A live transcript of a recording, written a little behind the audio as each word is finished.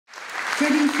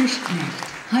Freddy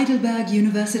Frischknecht, Heidelberg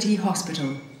University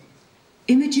Hospital.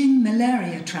 Imaging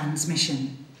malaria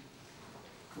transmission.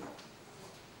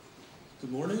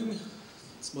 Good morning.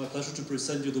 It's my pleasure to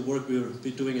present you the work we'll be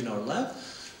doing in our lab.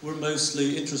 We're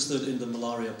mostly interested in the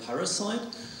malaria parasite,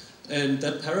 and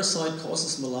that parasite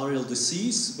causes malarial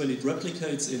disease when it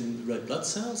replicates in red blood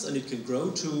cells, and it can grow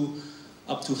to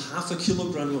up to ½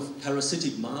 kilogram of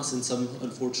parasitic mass in some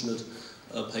unfortunate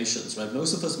patients. Right?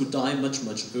 Most of us would die much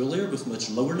earlier with much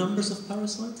lower numbers of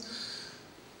parasites.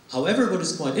 However, what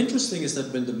is quite interesting is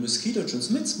that when the mosquito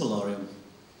transmits malaria,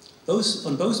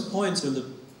 on both points when the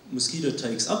mosquito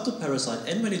takes up the parasite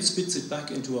and when it spits it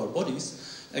back into our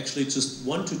bodies, actually just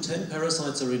 1 to 10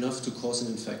 parasites are enough to cause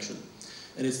an infection.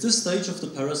 And it's this stage of the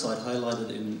parasite highlighted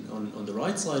on the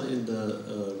right side in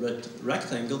the red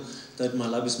rectangle that my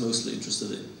lab is mostly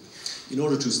interested in. In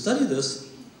order to study this,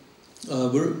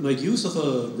 we make use of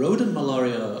a rodent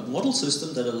malaria model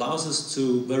system that allows us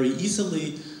to very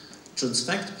easily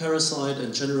transfect parasite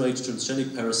and generate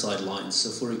transgenic parasite lines. So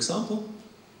for example,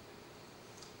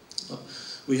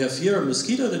 we have here a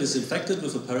mosquito that is infected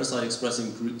with a parasite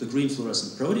expressing the green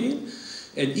fluorescent protein,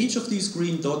 and each of these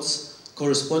green dots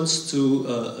corresponds to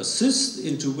a cyst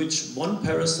into which one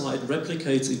parasite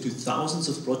replicates into thousands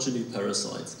of progeny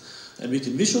parasites. And we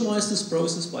can visualize this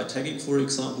process by tagging, for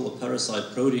example, a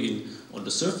parasite protein on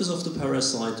the surface of the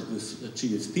parasite with a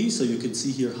GFP. So you can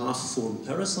see here half-formed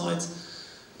parasites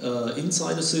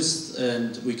inside a cyst,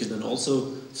 and we can then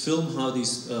also film how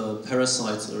these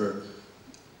parasites are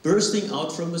bursting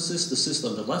out from the cyst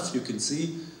on the left, you can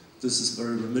see this is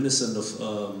very reminiscent of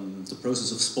the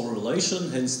process of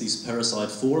sporulation, hence these parasite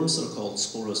forms are called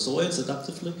sporozoids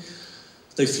adaptively.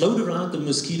 They float around the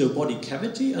mosquito body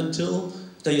cavity until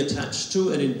they attach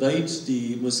to and invade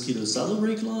the mosquito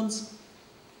salivary glands.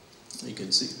 You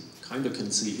can see,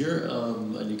 can see here,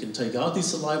 and you can take out these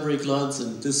salivary glands,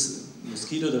 and this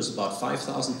mosquito, there's about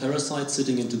 5,000 parasites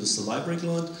sitting into the salivary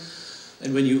gland.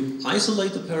 And when you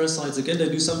isolate the parasites, again, they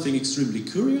do something extremely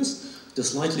curious. They're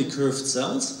slightly curved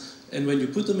cells, and when you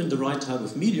put them in the right type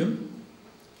of medium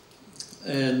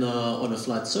and on a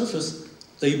flat surface,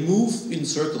 they move in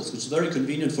circles, which is very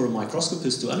convenient for a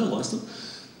microscopist to analyze them.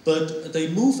 But they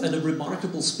move at a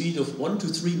remarkable speed of 1 to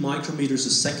 3 micrometers a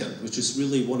second, which is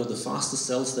really one of the fastest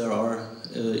cells there are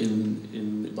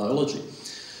in biology.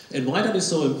 And why that is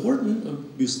so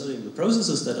important, we're studying the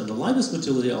processes that underlie this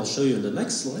motility. I'll show you in the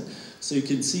next slide. So you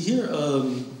can see here,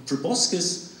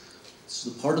 proboscis, it's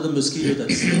the part of the mosquito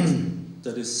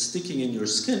that is sticking in your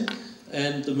skin,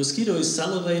 and the mosquito is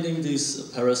salivating these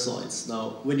parasites.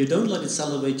 Now, when you don't let it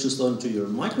salivate just onto your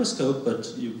microscope,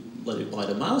 but you let it bite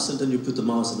a mouse, and then you put the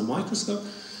mouse in the microscope,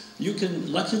 you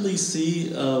can luckily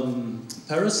see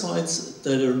parasites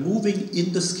that are moving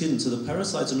in the skin. So the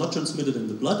parasites are not transmitted in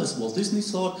the blood, as Walt Disney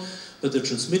thought, but they're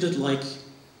transmitted like,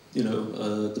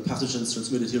 the pathogens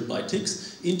transmitted here by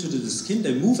ticks into the skin.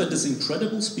 They move at this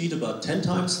incredible speed, about 10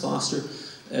 times faster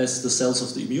as the cells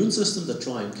of the immune system that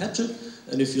try and catch it.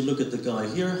 And if you look at the guy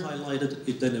here highlighted,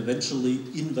 it then eventually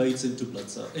invades into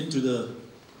the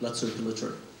blood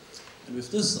circulatory. And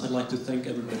with this, I'd like to thank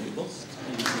everybody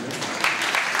involved.